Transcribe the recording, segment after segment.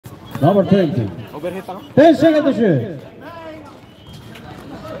Number 20. Overhit ako. 10 seconds to shoot.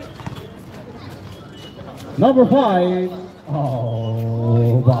 Number 5.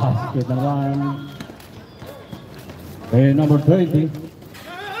 Oh, basket naman. Okay, number 20.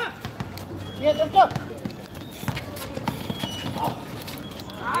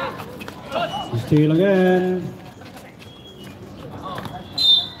 Steal again.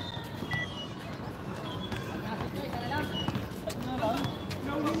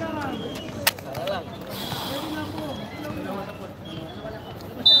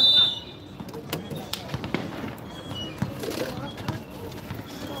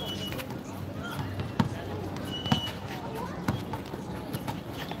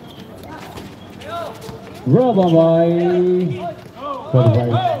 Rob by 45.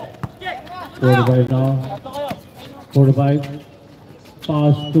 45 now. 45.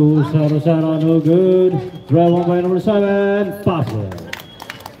 Pass to Sarasara, no good. Rob by number 7. Pass it.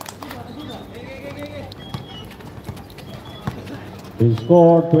 He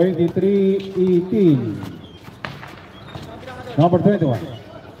scored 23-18. Number 21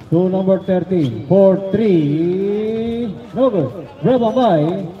 to number 13 for 3. No good. Rob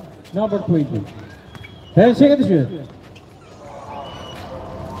by number 20. 10 seconds to shoot.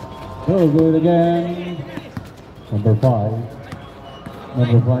 No good again. Number 5.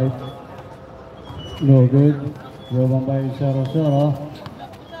 Number 5. No good. Roban by Sarasara.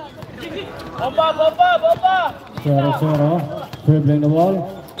 Sarasara dribbling the ball.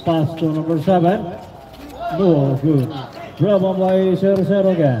 Pass to number 7. No good. Roban by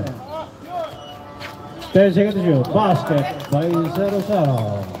Sarasara again. 10 seconds to shoot. Basket by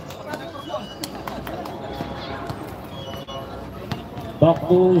Sarasara. Back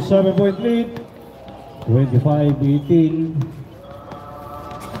to 7-point lead, 25-18.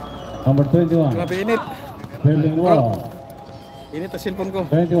 Number 21. Grabe init. Building wall. Init ang cellphone ko.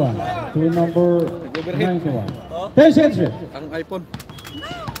 21 to number 91. 10 seconds. Ang iPhone.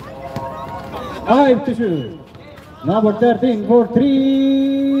 5 to shoot. Number 13 for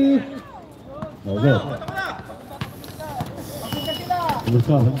 3. No good. Number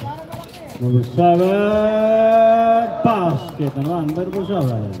 7. Number 7. Basket naman, number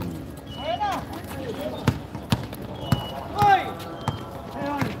 7.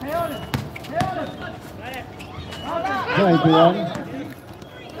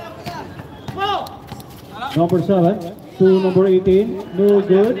 Number 7 to number 18. No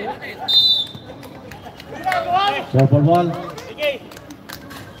good. Purple ball.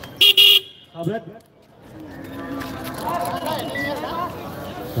 Tablet.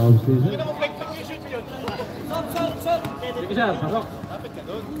 Substation.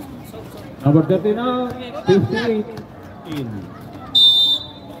 Number 30 now, 58 in.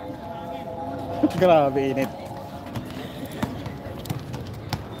 Grabe init.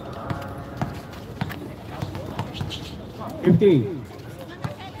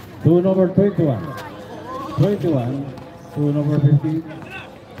 To number 21. 21 to number 50.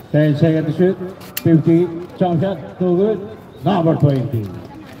 10 seconds to shoot. 50. Jump shot. Too good. Number 20.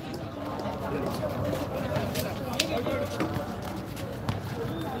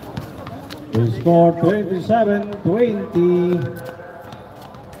 They scored 27-20.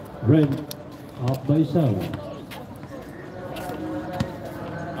 Red up by 7.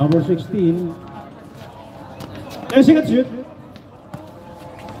 Number 16. 10 seconds shoot.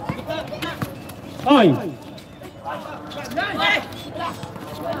 5.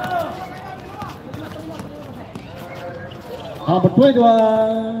 Number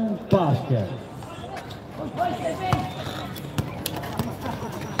 21. Basket.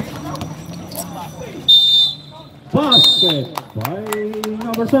 Basket by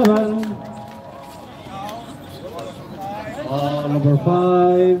number 7. Number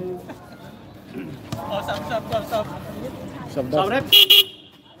 5. Stop.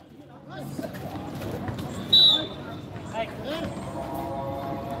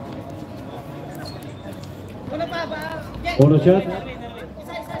 Photo shot.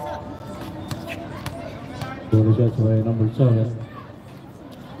 Photo shot by number 7.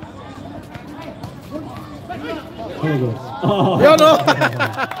 There you go. Yan o!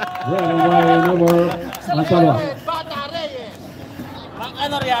 Running by number Antala.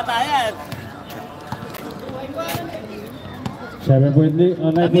 Ano yata yan? 7-point lead,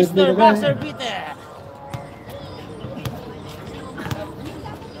 9-point lead Mr. Boxer again. Peter.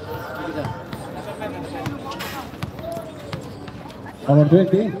 Number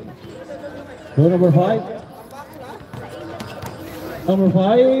 20. To number 5. Number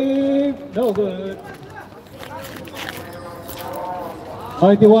 5. No good.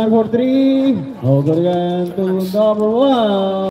 91 for 3. No good again to number 1.